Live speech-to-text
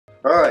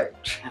All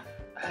right.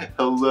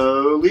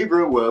 Hello,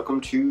 Libra.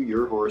 Welcome to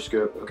your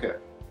horoscope. Okay.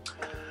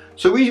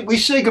 So we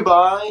say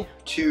goodbye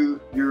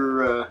to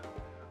your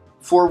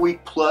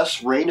 4-week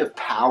plus reign of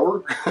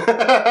power.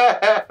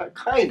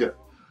 Kind of.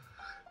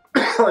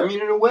 I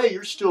mean, in a way,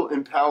 you're still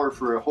in power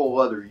for a whole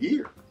other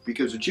year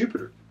because of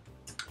Jupiter.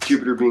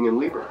 Jupiter being in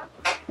Libra.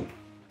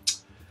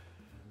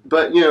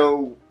 But, you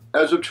know,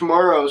 as of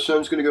tomorrow,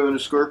 Sun's going to go into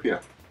Scorpio.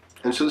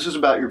 And so this is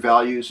about your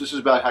values. This is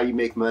about how you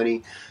make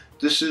money.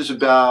 This is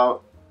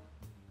about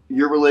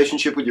your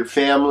relationship with your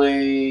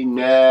family,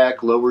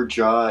 neck, lower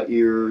jaw,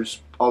 ears,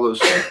 all those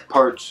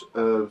parts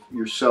of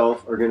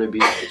yourself are going to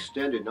be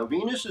extended. Now,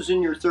 Venus is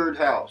in your 3rd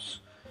house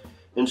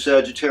in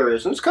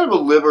Sagittarius, and it's kind of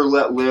a live or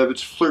let live.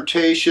 It's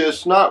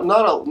flirtatious, not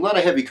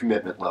a heavy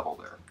commitment level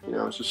there. You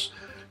know, it's just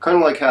kind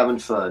of like having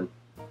fun.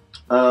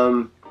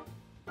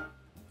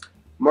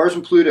 Mars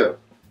and Pluto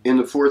in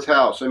the 4th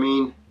house. I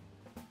mean,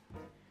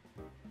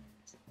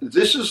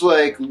 this is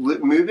like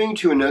moving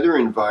to another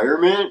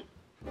environment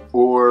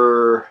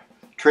or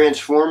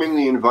transforming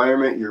the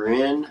environment you're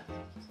in.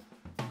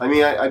 I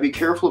mean, I'd be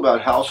careful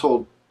about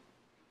household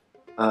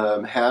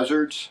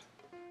hazards,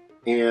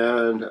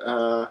 and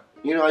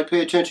you know, I'd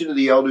pay attention to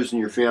the elders in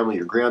your family,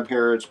 your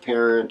grandparents,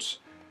 parents.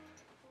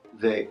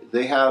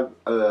 They have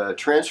a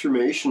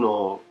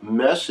transformational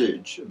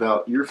message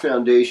about your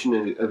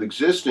foundation of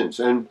existence.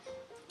 And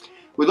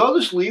with all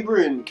this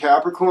Libra and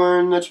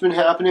Capricorn that's been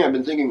happening, I've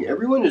been thinking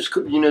everyone is,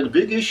 you know, the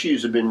big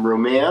issues have been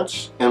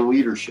romance and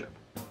leadership.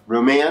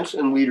 Romance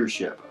and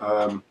leadership.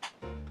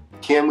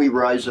 Can we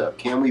rise up?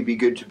 Can we be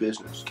good to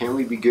business? Can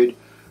we be good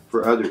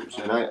for others?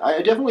 And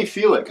I definitely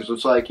feel it, because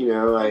it's like, you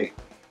know,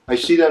 I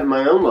see that in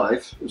my own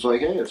life. It's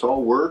like, hey, it's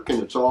all work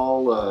and it's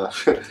all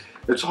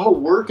it's all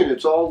work and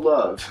it's all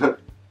love.